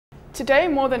Today,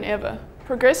 more than ever,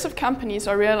 progressive companies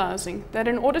are realizing that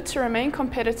in order to remain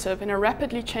competitive in a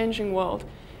rapidly changing world,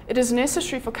 it is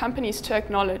necessary for companies to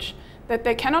acknowledge that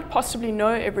they cannot possibly know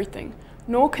everything,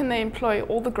 nor can they employ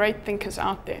all the great thinkers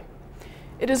out there.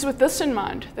 It is with this in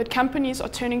mind that companies are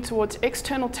turning towards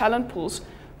external talent pools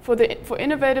for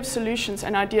innovative solutions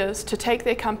and ideas to take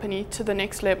their company to the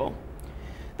next level.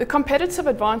 The competitive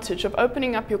advantage of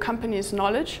opening up your company's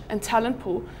knowledge and talent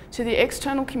pool to the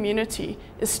external community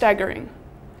is staggering.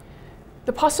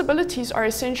 The possibilities are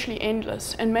essentially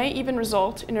endless and may even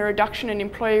result in a reduction in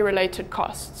employee-related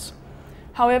costs.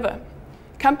 However,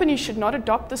 companies should not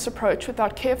adopt this approach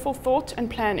without careful thought and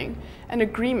planning and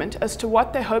agreement as to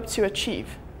what they hope to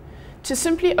achieve. To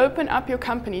simply open up your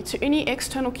company to any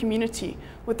external community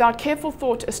without careful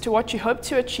thought as to what you hope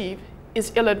to achieve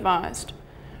is ill-advised.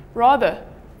 Rather,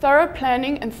 thorough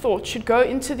planning and thought should go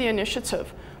into the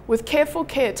initiative, with careful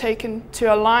care taken to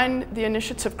align the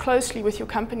initiative closely with your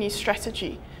company's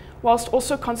strategy, whilst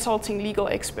also consulting legal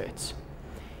experts.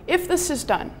 If this is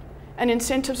done, and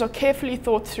incentives are carefully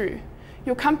thought through,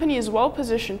 your company is well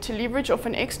positioned to leverage off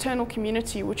an external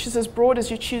community which is as broad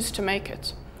as you choose to make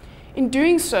it. In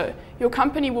doing so, your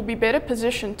company will be better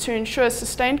positioned to ensure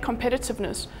sustained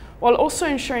competitiveness while also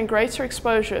ensuring greater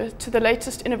exposure to the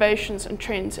latest innovations and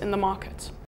trends in the market.